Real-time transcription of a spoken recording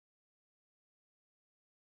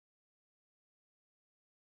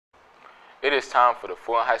It is time for the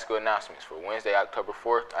Fulton High School announcements for Wednesday, October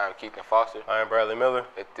 4th. I am Keaton Foster. I am Bradley Miller.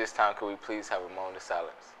 At this time, could we please have a moment of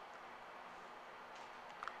silence?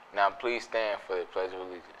 Now please stand for the Pledge of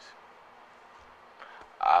Allegiance.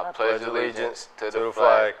 I pledge allegiance to the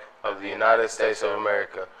flag of the United States of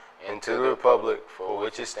America and to the republic for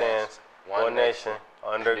which it stands, one nation,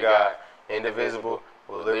 under God, indivisible,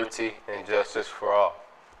 with liberty and justice for all.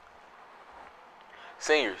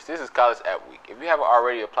 Seniors, this is College App Week. If you haven't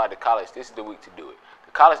already applied to college, this is the week to do it.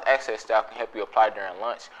 The College Access staff can help you apply during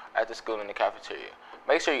lunch, after school, in the cafeteria.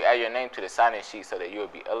 Make sure you add your name to the sign-in sheet so that you will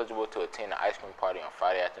be eligible to attend the ice cream party on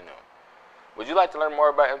Friday afternoon. Would you like to learn more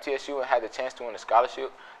about MTSU and have the chance to win a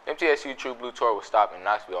scholarship? The MTSU True Blue Tour will stop in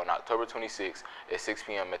Knoxville on October 26th at 6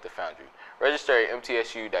 p.m. at the Foundry. Register at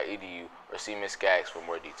mtsu.edu or see Ms. Skaggs for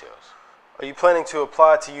more details. Are you planning to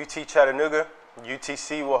apply to UT Chattanooga?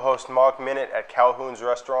 UTC will host Mock Minute at Calhoun's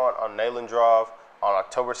Restaurant on Nayland Drive on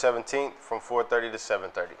October 17th from 4:30 to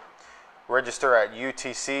 7:30. Register at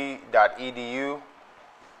utc.edu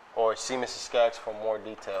or see Mrs. Skaggs for more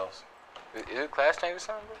details. Is it class change or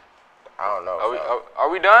something, bro? I don't know. Are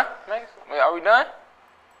we done, Max? Are we done?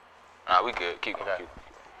 Nah, we good. Keep going. Okay.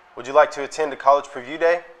 Would you like to attend a college preview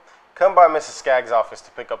day? Come by Mrs. Skaggs' office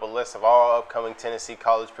to pick up a list of all upcoming Tennessee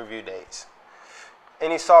college preview dates.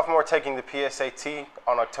 Any sophomore taking the PSAT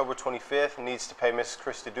on October 25th needs to pay Mrs.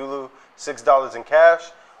 Christodoulou $6 in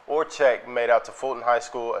cash or check made out to Fulton High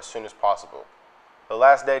School as soon as possible. The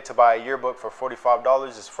last day to buy a yearbook for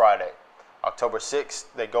 $45 is Friday. October 6th,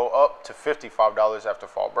 they go up to $55 after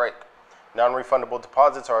fall break. Non-refundable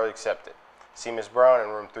deposits are accepted. See Ms. Brown in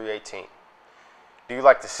room 318. Do you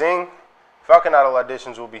like to sing? Falcon Idol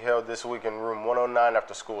auditions will be held this week in room 109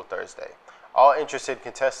 after school Thursday. All interested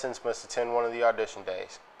contestants must attend one of the audition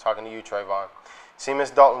days. Talking to you, Trayvon. See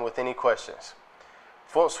Ms. Dalton with any questions.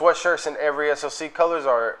 Fulton sweatshirts in every SLC colors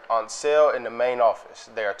are on sale in the main office.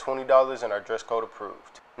 They are $20 and are dress code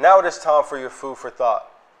approved. Now it is time for your food for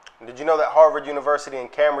thought. Did you know that Harvard University in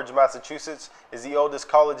Cambridge, Massachusetts is the oldest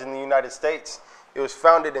college in the United States? It was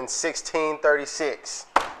founded in 1636.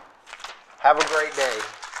 Have a great day.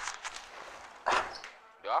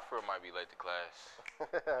 Yo, I feel might be late to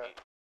class.